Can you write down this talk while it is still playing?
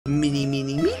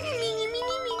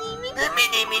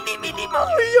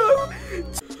Mario!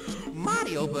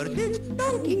 Mario versus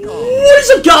Donkey Kong. What is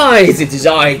up, guys? It is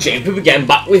I, James, again,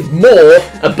 back with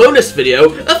a bonus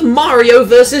video of Mario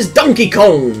vs Donkey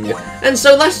Kong. And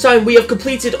so last time we have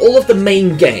completed all of the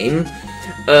main game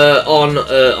on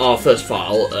our first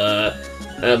file.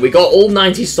 We got all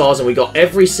 90 stars and we got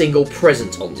every single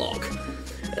present unlock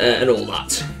and all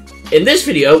that. In this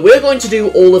video, we're going to do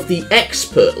all of the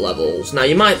expert levels. Now,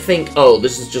 you might think, oh,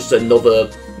 this is just another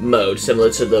mode similar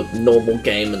to the normal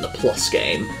game and the plus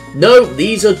game. No,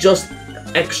 these are just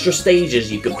extra stages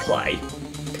you can play.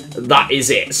 That is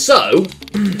it. So,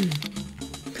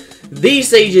 these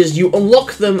stages, you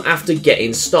unlock them after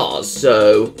getting stars.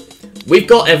 So, we've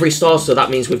got every star, so that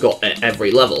means we've got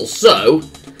every level. So,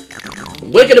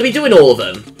 we're going to be doing all of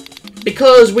them,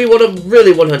 because we want to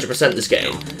really 100% this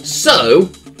game. So,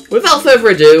 without further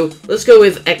ado, let's go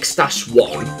with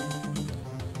X-1.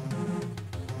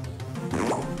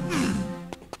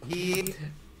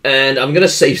 And I'm going to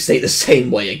save state the same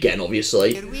way again,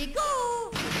 obviously. Here we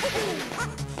go.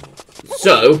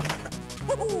 So,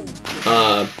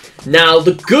 now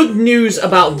the good news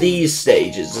about these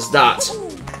stages is that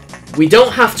we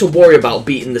don't have to worry about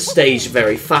beating the stage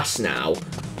very fast now.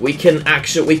 We can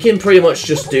pretty much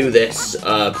just do this,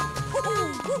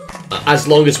 as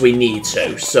long as we need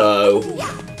to, so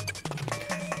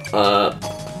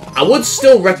I would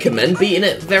still recommend beating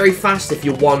it very fast if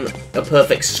you want a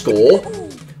perfect score,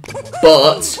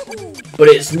 but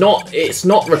it's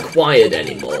not required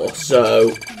anymore,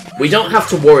 so we don't have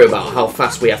to worry about how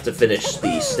fast we have to finish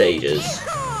these stages.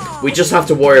 We just have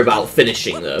to worry about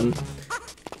finishing them.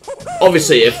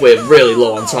 Obviously, if we're really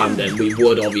low on time, then we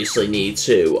would obviously need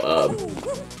to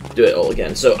do it all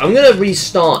again. So I'm gonna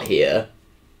restart here.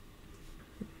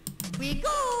 We go.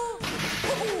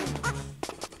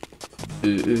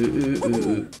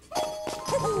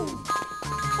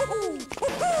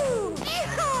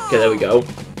 Okay, there we go.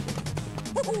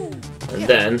 And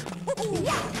then,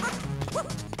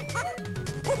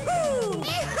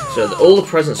 so all the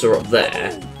presents are up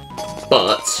there,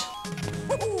 but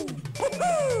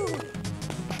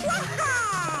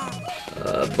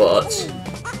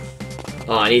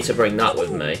oh, I need to bring that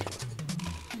with me.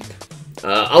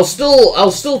 I'll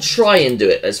still try and do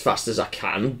it as fast as I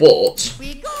can, but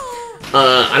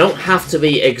I don't have to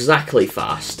be exactly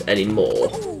fast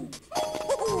anymore.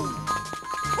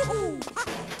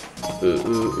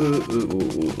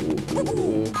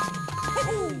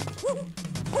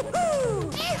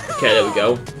 Okay, there we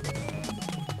go.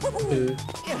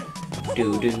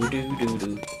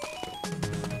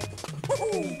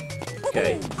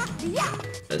 Okay.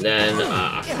 And then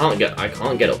I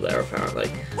can't get up there apparently.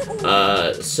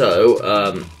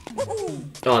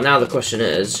 Oh, now the question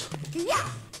is,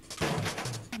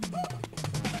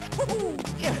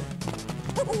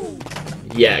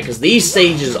 yeah, because these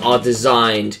stages are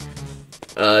designed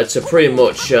to pretty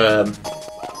much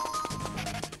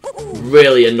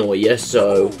really annoy you.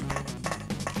 So,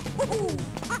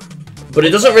 but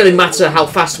it doesn't really matter how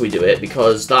fast we do it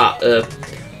because that.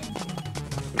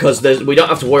 Because we don't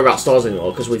have to worry about stars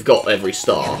anymore, because we've got every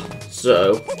star.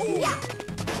 So,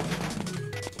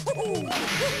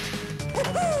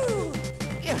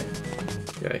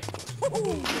 okay.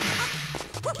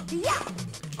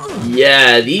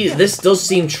 Yeah, this does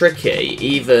seem tricky,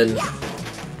 even.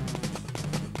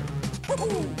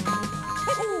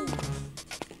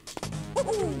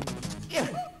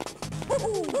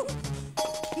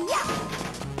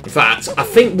 In fact, I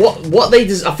think what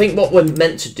we're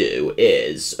meant to do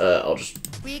is I'll just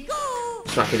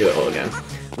so I can do it all again.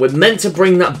 We're meant to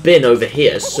bring that bin over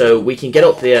here so we can get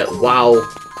up there while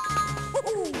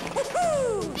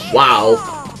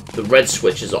the red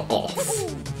switches are off.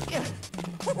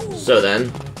 So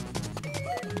then,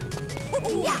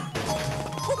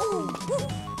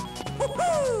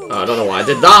 oh, I don't know why I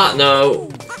did that. No.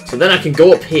 So then I can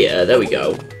go up here. There we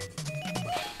go.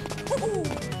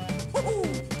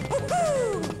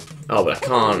 Oh, but I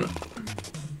can't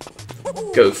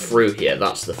go through here,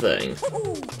 that's the thing.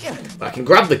 I can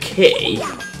grab the key,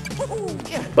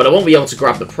 but I won't be able to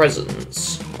grab the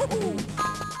presents.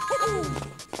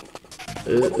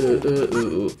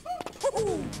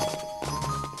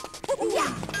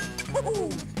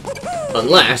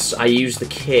 Unless I use the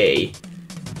key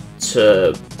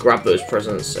to grab those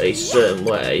presents a certain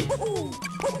way.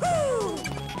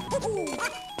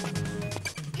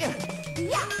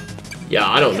 Yeah,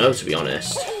 I don't know, to be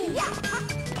honest.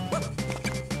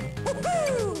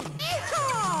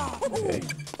 Okay.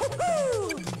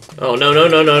 Oh, no, no,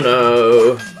 no, no,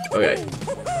 no. Okay.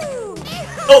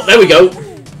 Oh, there we go.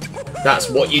 That's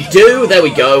what you do. There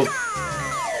we go.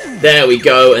 There we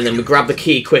go. And then we grab the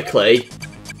key quickly.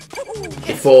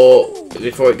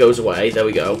 before it goes away. There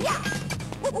we go.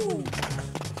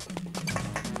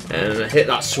 And hit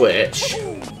that switch.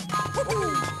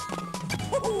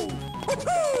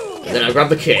 And then I grab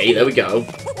the key. There we go.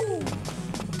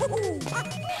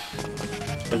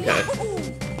 Okay.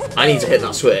 I need to hit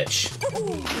that switch.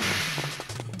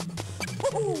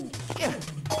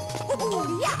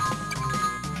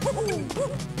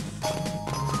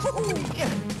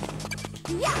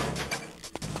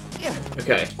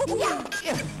 Okay.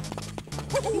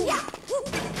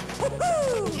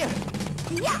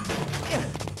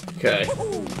 Okay.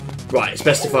 Right, it's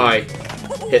best if I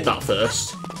hit that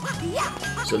first.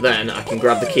 So then I can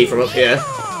grab the key from up here.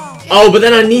 Oh, but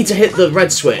then I need to hit the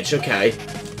red switch. Okay.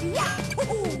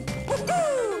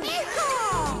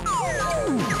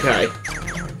 Okay.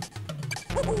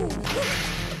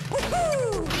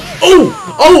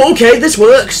 Oh! Oh, okay, this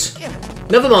works!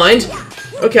 Never mind.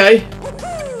 Okay.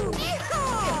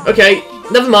 Okay,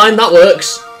 never mind, that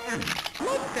works.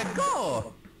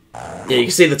 Yeah, you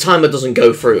can see the timer doesn't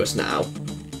go through us now.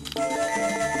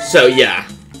 So, yeah.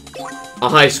 Our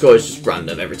high score is just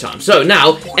random every time. So,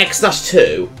 now,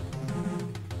 X-2.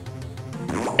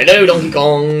 Hello, Donkey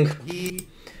Kong!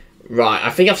 Right, I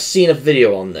think I've seen a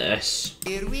video on this.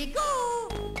 Here we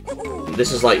go.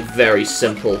 This is, like, very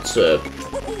simple to...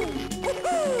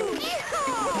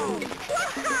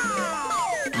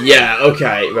 Yeah,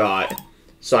 okay, right.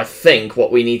 So I think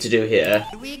what we need to do here...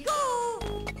 Here we go.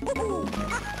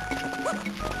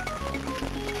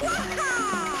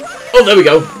 Oh, there we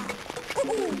go!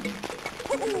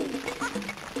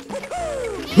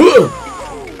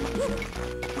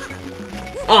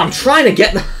 Oh, I'm trying to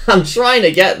get that. I'm trying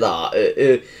to get that.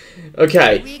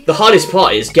 Okay, the hardest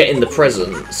part is getting the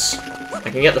presents. I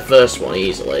can get the first one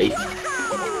easily.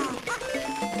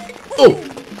 Oh,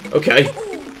 okay.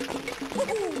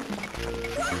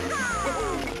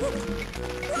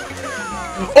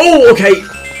 Oh, okay.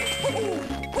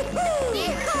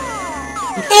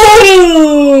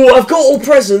 Oh, I've got all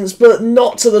presents, but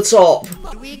not to the top.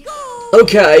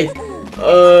 Okay.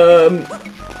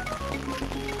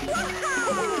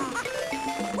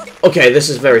 Okay, this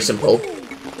is very simple.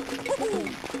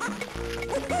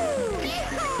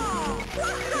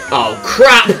 Oh,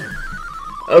 crap!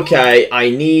 Okay, I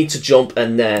need to jump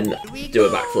and then do a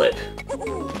backflip.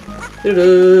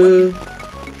 Doo-doo.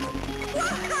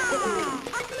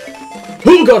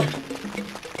 Oh, God!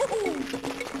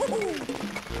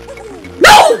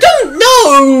 No! Don't!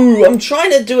 No! I'm trying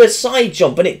to do a side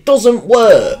jump and it doesn't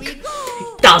work. It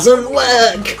doesn't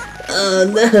work! Oh,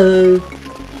 no.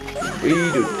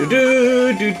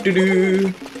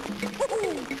 Do-do-do-do-do-do-do.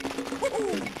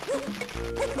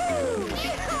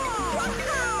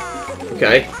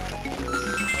 Okay.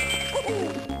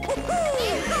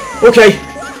 Okay.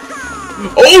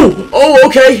 Oh! Oh,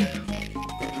 okay.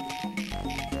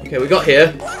 Okay, we got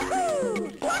here.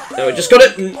 No, we just got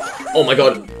it. Oh my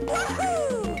god.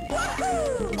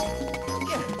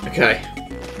 Okay.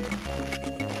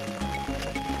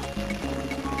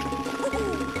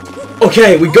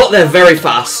 Okay, we got there very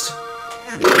fast.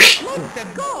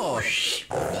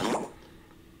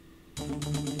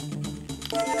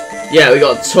 Yeah, we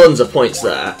got tons of points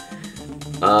there.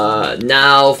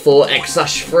 Now for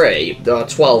X-3, there are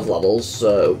 12 levels,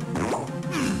 so...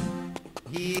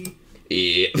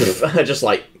 Yeah. I just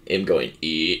like him going,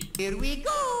 yeah. Here we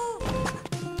go.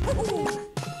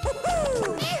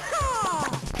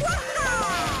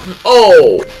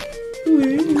 Oh!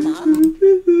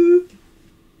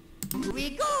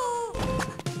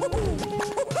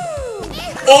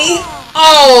 Oh!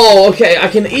 Oh! Okay, I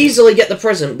can easily get the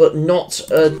present, but not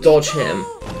dodge him.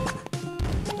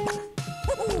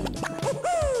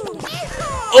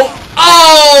 Oh!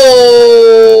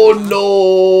 Oh! No!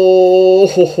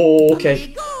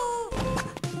 Okay.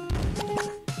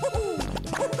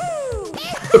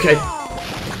 Okay.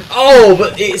 Oh,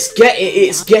 but it's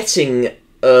getting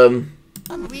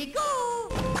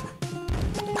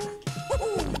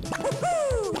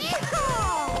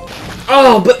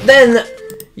Oh, but then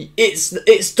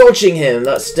it's dodging him.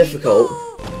 That's difficult.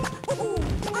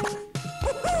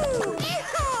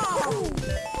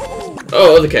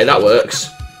 Oh, okay, that works.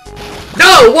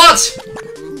 No, what?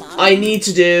 I need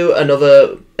to do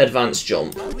another advanced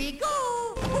jump.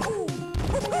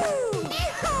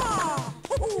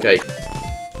 Okay.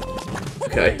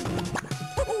 Okay.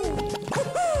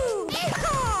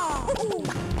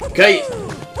 Okay.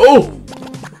 Oh!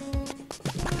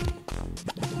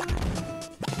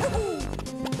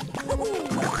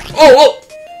 Oh, oh!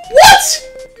 What?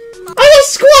 I got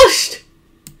squashed!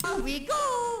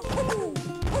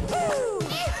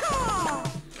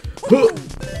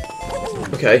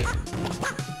 Okay.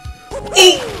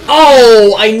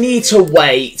 Oh, I need to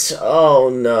wait. Oh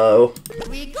no. Here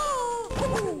we go.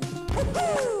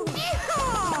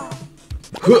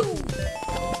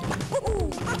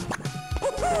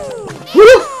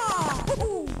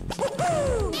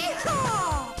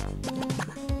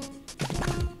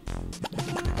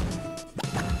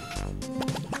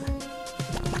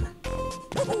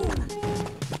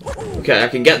 Okay, I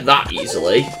can get that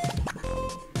easily.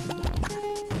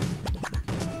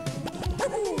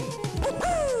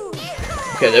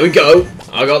 Okay, there we go.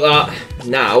 I got that.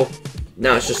 Now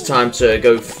it's just time to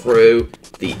go through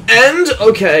the end.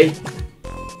 Okay.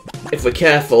 If we're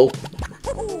careful.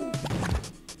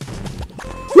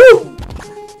 Woo!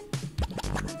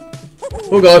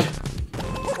 Oh god.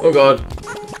 Oh god.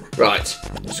 Right.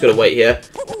 Just gotta wait here.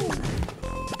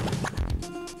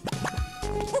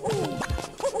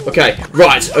 Okay,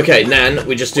 right. Okay, then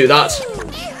we just do that.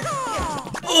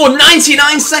 Oh,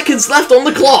 99 seconds left on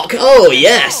the clock. Oh,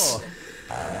 yes.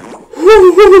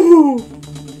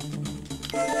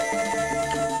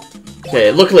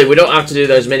 Okay, luckily we don't have to do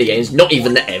those minigames. Not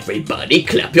even the everybody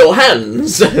clap your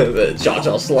hands. The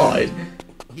Jar slide.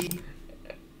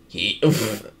 Here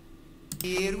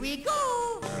we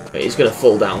go. Okay, he's gonna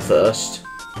fall down first.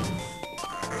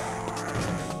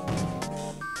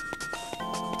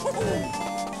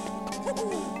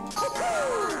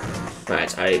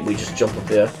 Right, we just jump up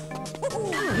here.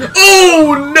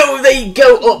 Oh no, they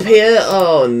go up here.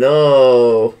 Oh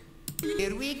no.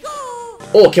 Here we go.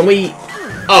 Oh, can we?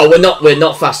 Oh, we're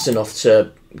not fast enough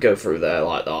to go through there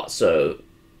like that. So,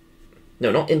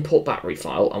 no, not import battery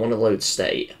file. I want to load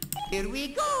state. Here we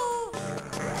go.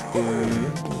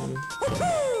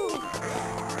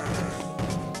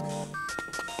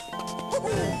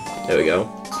 There we go.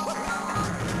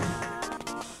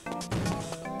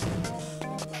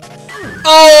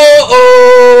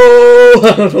 Oh!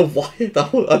 I don't know why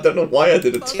I don't know why I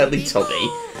did a Teletubby.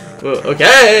 But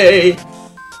okay.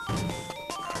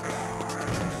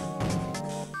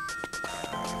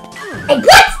 Oh,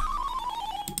 what?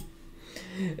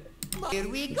 Here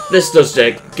we go. This does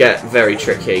get very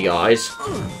tricky, guys.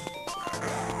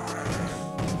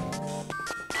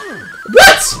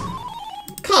 What?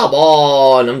 Come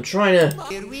on! I'm trying to.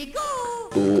 Here we go.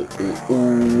 Ooh, ooh,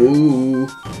 ooh.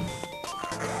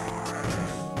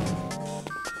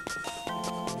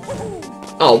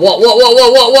 Oh,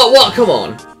 what? Come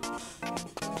on.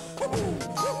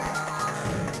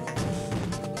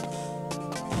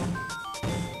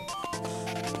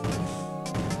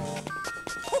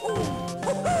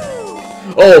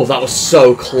 Oh, that was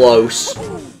so close.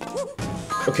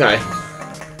 Okay.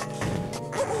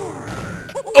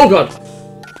 Oh, God.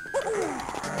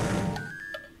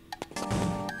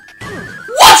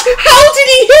 What? How did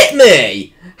he hit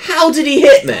me? How did he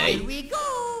hit Here me? we go.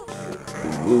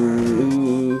 Ooh.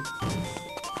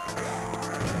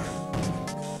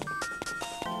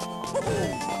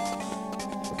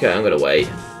 Okay, I'm gonna wait.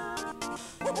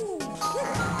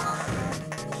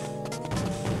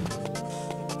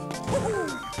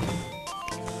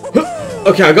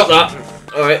 Okay, I got that.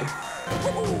 Alright.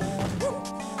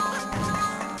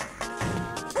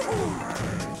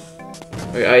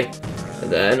 Okay.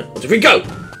 And then, 1, 2, 3, go!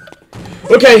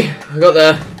 Okay, I got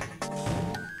there.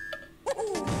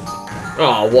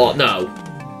 Oh, what? No.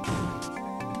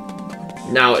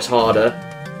 Now it's harder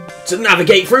to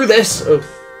navigate through this. Oh.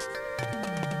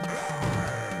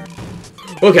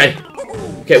 Okay.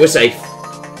 Okay, we're safe.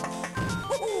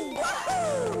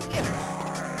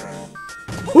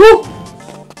 Woo!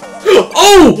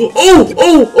 Oh! Oh! Oh!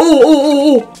 Oh! Oh!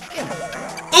 Oh!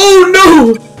 Oh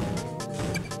no!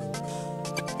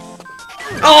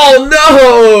 Oh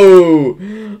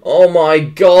no! Oh my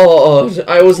god!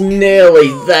 I was nearly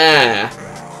there.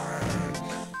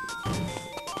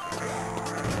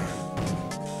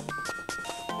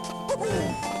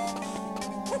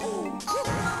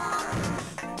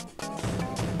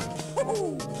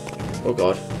 Oh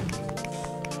god.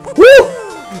 Woo!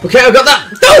 Okay, I got that.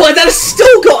 No, I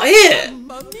still got hit.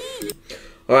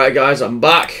 Alright guys, I'm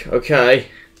back. Okay.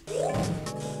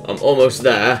 I'm almost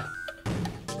there.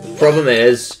 Problem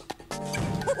is...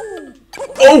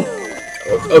 Oh!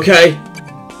 Okay.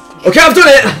 Okay, I've done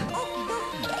it!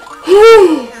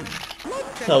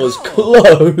 That was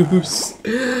close.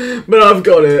 But I've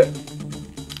got it.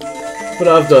 But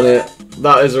I've done it.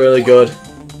 That is really good.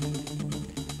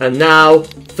 And now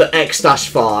for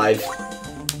X-5.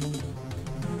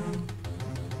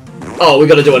 Oh, we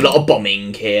gotta do a lot of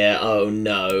bombing here. Oh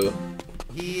no.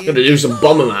 Gotta do some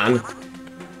Bomberman.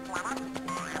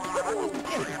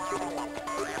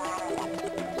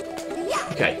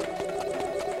 Okay.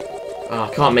 Oh,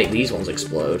 I can't make these ones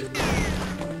explode.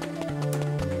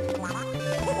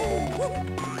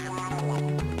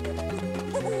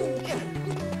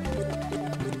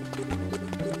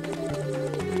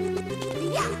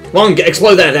 Come on,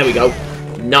 explode there. There we go.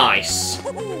 Nice.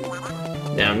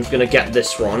 Now I'm just gonna get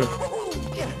this one.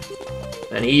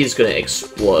 And he's gonna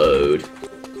explode.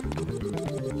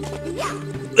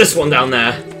 This one down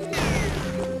there.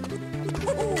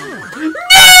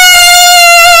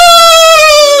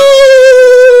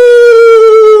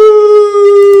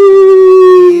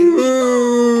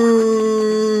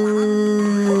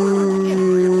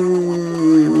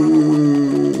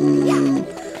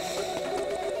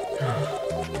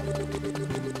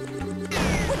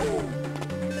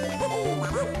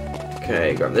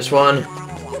 Okay, grab this one.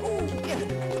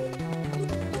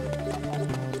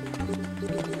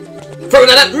 Throw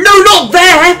that up! No, not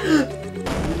there!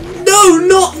 No,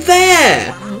 not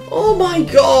there! Oh my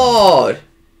god!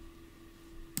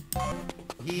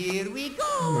 Here we go.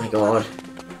 Oh my god.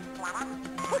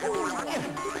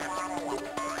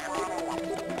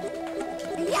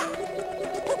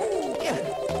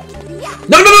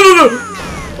 No, no, no, no, no!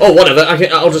 Oh, whatever.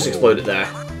 I'll just explode it there.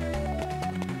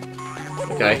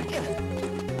 Okay.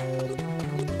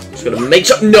 Just gonna make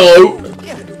sure. No!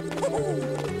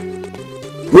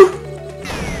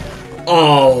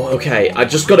 Oh, okay. I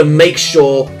just gotta make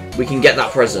sure we can get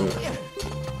that present.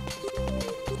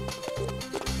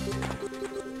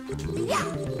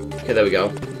 Okay, there we go.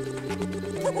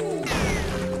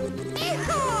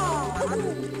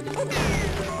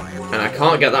 And I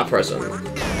can't get that present.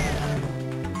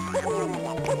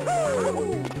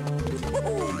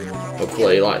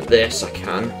 Hopefully, like this, I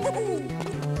can.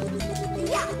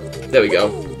 There we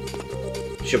go.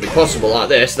 Should be possible like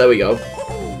this. There we go.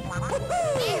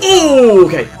 Oh,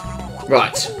 okay.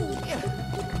 Right.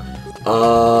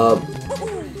 Oh,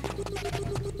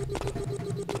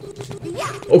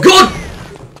 God!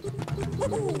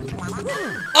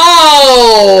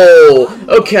 Oh!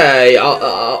 Okay,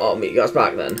 I'll meet you guys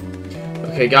back then.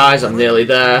 Okay, guys, I'm nearly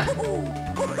there.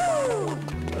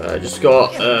 Just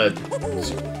got to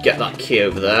get that key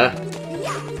over there.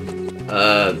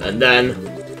 And then...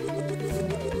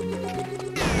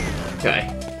 Okay.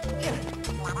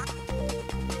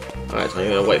 Alright, so I'm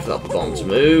gonna wait for that bomb to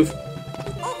move.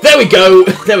 There we go!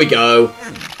 There we go!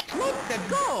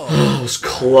 That was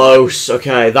close.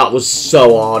 Okay, that was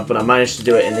so hard, but I managed to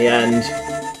do it in the end.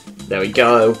 There we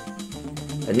go.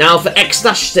 And now for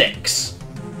X-6.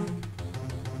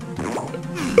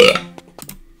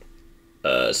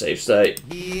 Save state.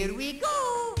 Here we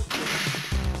go.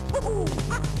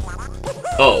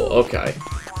 Oh, okay.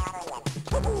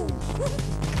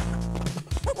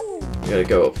 We gotta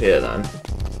go up here then.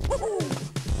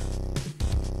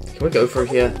 Can we go through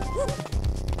here?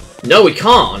 No, we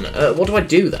can't! What do I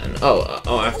do then? Oh,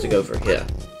 I have to go through here.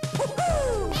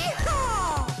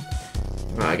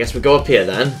 Right, I guess we go up here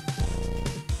then.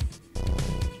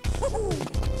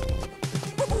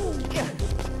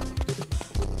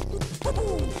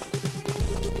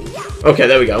 Okay,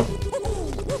 there we go.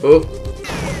 Ooh.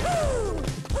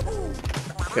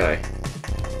 Okay.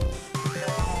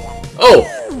 Oh!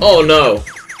 Oh no!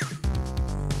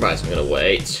 Right, so I'm gonna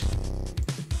wait.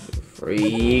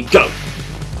 3, go!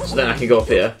 So then I can go up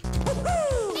here.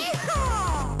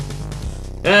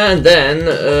 And then,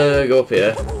 go up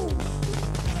here.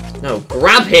 No,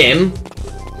 grab him!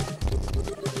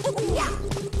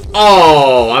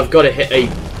 Oh, I've got to hit a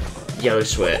yellow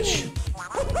switch.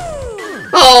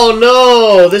 Oh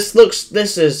no! This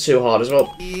is too hard as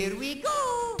well. Here we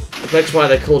go. That's why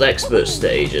they're called expert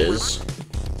stages.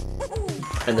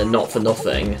 And they're not for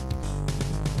nothing.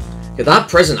 Okay, that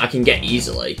present I can get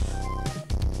easily.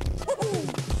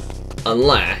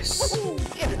 Unless...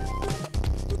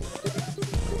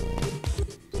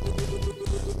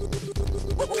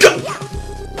 Go!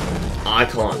 I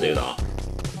can't do that.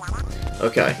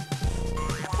 Okay.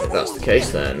 If that's the case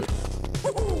then...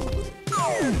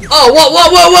 Oh, what?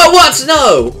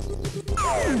 No!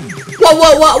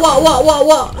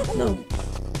 What? No.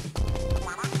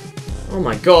 Oh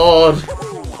my god.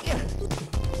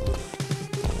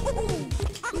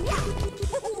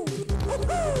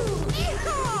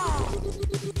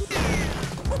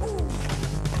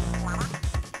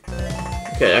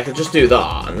 Okay, I can just do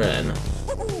that, and then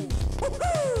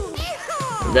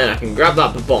I can grab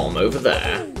that bomb over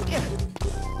there.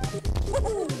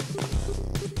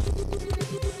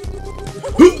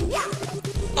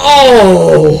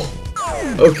 Oh!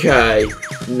 Okay,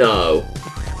 no.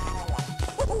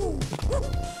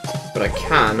 But I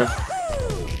can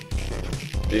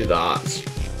do that.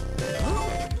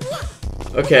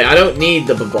 Okay, I don't need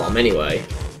the bomb anyway.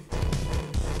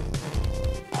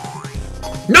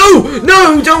 No!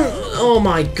 No, don't! Oh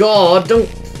my god, don't...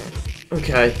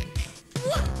 Okay.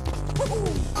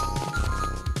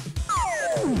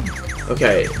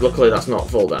 Okay, luckily that's not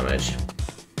full damage.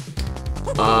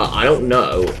 I don't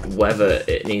know whether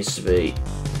it needs to be...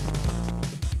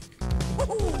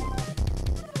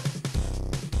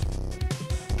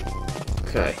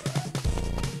 Okay.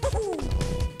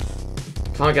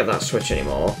 Can't get that switch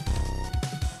anymore.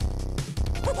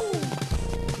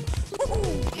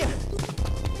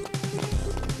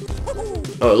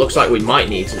 Oh, it looks like we might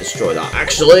need to destroy that,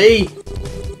 actually!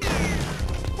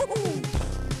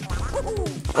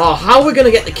 Oh, how are we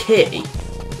gonna get the key?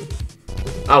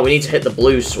 Oh, we need to hit the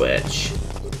blue switch.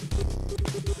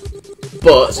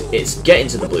 But it's getting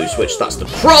to the blue switch, that's the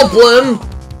problem!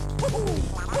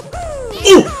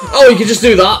 Ooh! Oh, you can just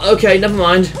do that. Okay, never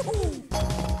mind.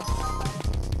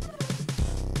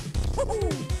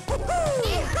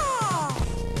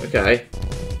 Okay.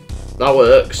 That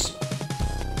works.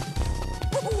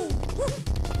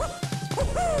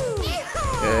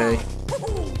 Okay.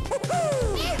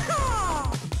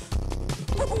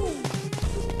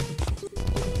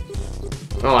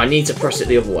 Oh, I need to press it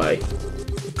the other way.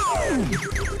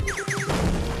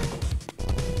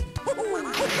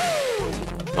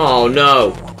 Oh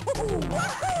no!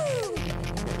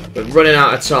 We're running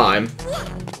out of time.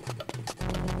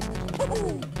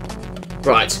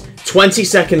 Right, 20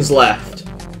 seconds left.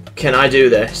 Can I do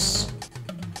this?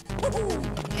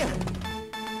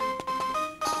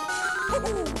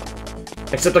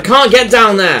 Except I can't get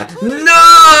down there!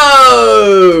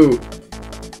 No!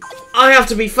 I have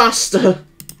to be faster!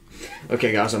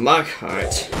 Okay guys, I'm back.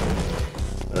 Alright.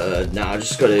 Now I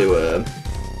just gotta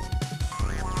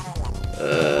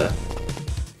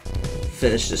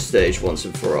finish this stage once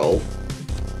and for all.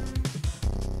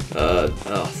 Oh,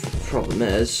 the problem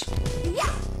is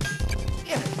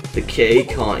the key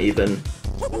can't even,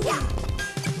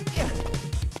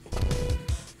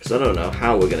 because I don't know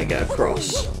how we're gonna get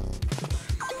across.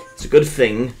 It's a good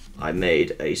thing I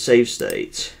made a save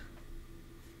state.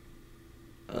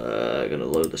 Gonna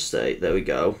load the state. There we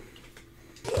go.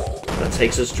 That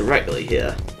takes us directly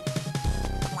here.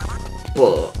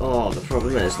 But oh, the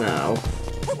problem is now,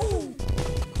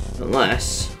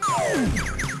 unless,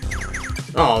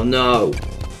 oh no.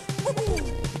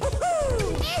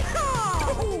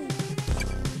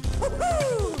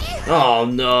 Oh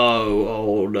no,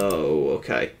 oh no,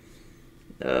 okay.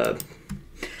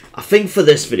 I think for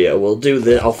this video we'll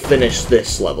do I'll finish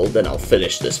this level, then I'll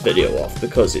finish this video off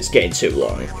because it's getting too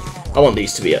long. I want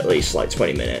these to be at least like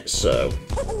 20 minutes, so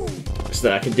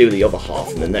then I can do the other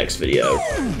half in the next video.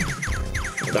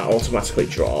 That automatically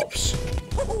drops.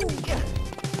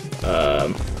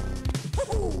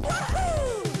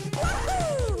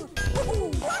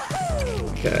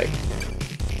 Okay.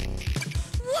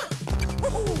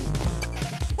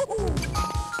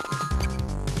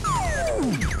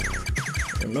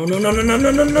 No, no, no, no, no,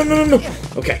 no, no, no, no, no.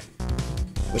 Okay.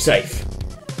 We're safe.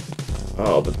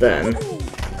 Oh, but then...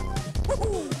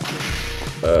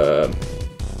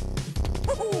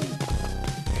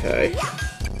 Okay.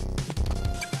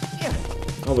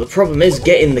 Oh, but the problem is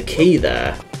getting the key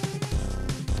there.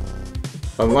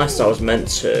 Unless I was meant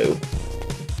to...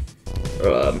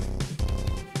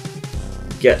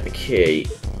 get the key.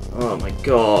 Oh my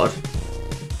god.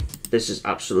 This is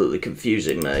absolutely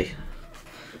confusing me.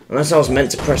 Unless I was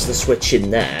meant to press the switch in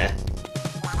there.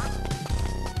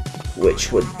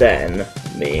 Which would then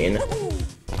mean...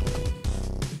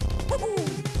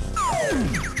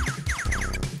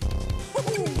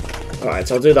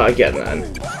 Alright, I'll do that again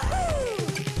then.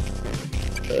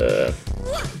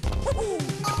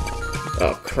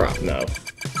 Oh crap, no.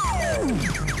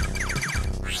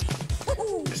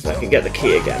 So I can get the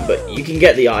key again, but you can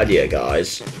get the idea,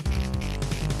 guys.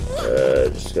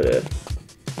 Just gotta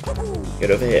get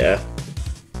over here.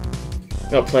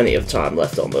 Got plenty of time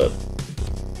left on the...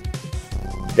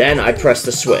 Then I press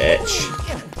the switch.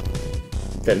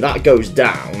 Then that goes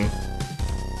down.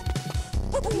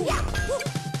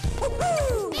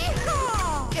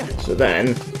 So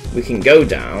then we can go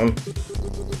down.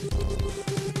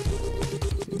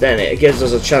 Then it gives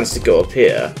us a chance to go up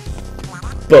here.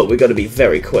 But we've got to be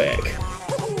very quick.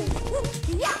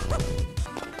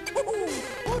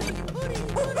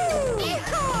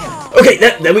 Okay,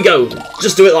 there we go.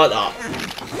 Just do it like that.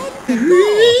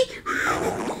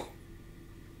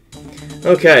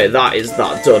 Okay, that is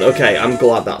that done. Okay, I'm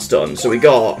glad that's done. So we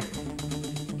got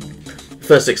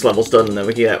first 6 levels done, and then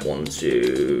we can get 1,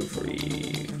 2, 3,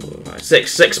 4, 5,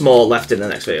 6. 6 more left in the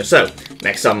next video. So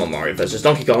next time on Mario vs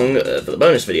Donkey Kong, for the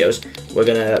bonus videos, we're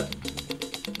gonna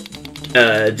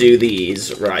do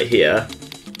these right here.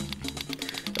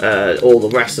 All the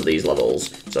rest of these levels.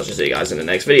 So I shall see you guys in the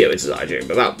next video. It's I Dream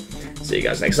About. See you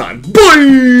guys next time.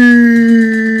 Bye!